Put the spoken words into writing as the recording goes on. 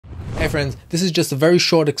Hey friends, this is just a very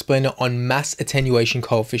short explainer on mass attenuation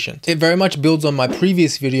coefficient. It very much builds on my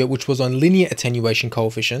previous video, which was on linear attenuation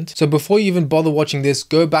coefficient. So before you even bother watching this,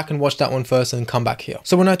 go back and watch that one first and come back here.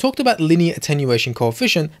 So when I talked about linear attenuation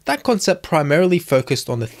coefficient, that concept primarily focused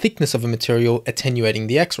on the thickness of a material attenuating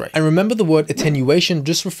the X-ray. And remember, the word attenuation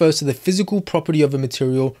just refers to the physical property of a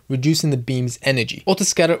material reducing the beam's energy, or to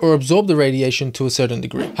scatter or absorb the radiation to a certain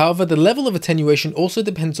degree. However, the level of attenuation also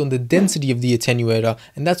depends on the density of the attenuator,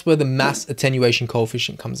 and that's where the mass attenuation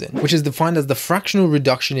coefficient comes in, which is defined as the fractional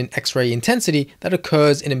reduction in X-ray intensity that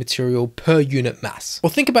occurs in a material per unit mass. Or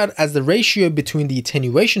think about it as the ratio between the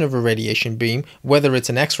attenuation of a radiation beam, whether it's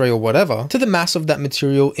an X-ray or whatever, to the mass of that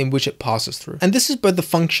material in which it passes through. And this is both the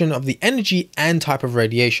function of the energy and type of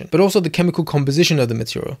radiation, but also the chemical composition of the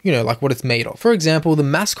material, like what it's made of. For example, the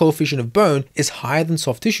mass coefficient of bone is higher than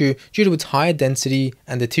soft tissue due to its higher density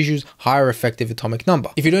and the tissue's higher effective atomic number.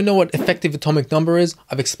 If you don't know what effective atomic number is,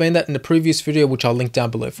 I've explained that in the previous video, which I'll link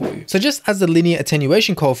down below for you. So just as the linear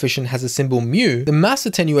attenuation coefficient has a symbol mu, the mass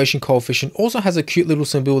attenuation coefficient also has a cute little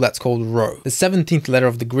symbol that's called rho, the 17th letter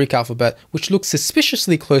of the Greek alphabet, which looks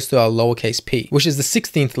suspiciously close to our lowercase p, which is the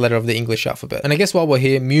 16th letter of the English alphabet. And I guess while we're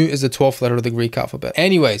here, mu is the 12th letter of the Greek alphabet.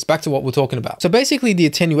 Anyways, back to what we're talking about. So basically, the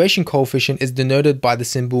attenuation coefficient is denoted by the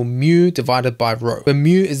symbol mu divided by rho, where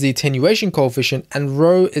mu is the attenuation coefficient and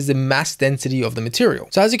rho is the mass density of the material.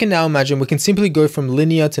 So as you can now imagine, we can simply go from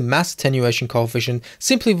linear to mass attenuation coefficient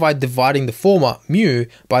simply by dividing the former, mu,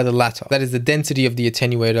 by the latter, that is the density of the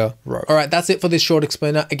attenuator, rho. Alright, that's it for this short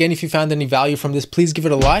explainer. Again, if you found any value from this, please give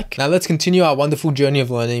it a like. Now let's continue our wonderful journey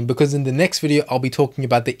of learning, because in the next video, I'll be talking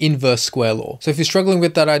about the inverse square law. So if you're struggling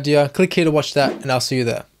with that idea, click here to watch that, and I'll see you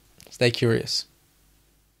there. Stay curious.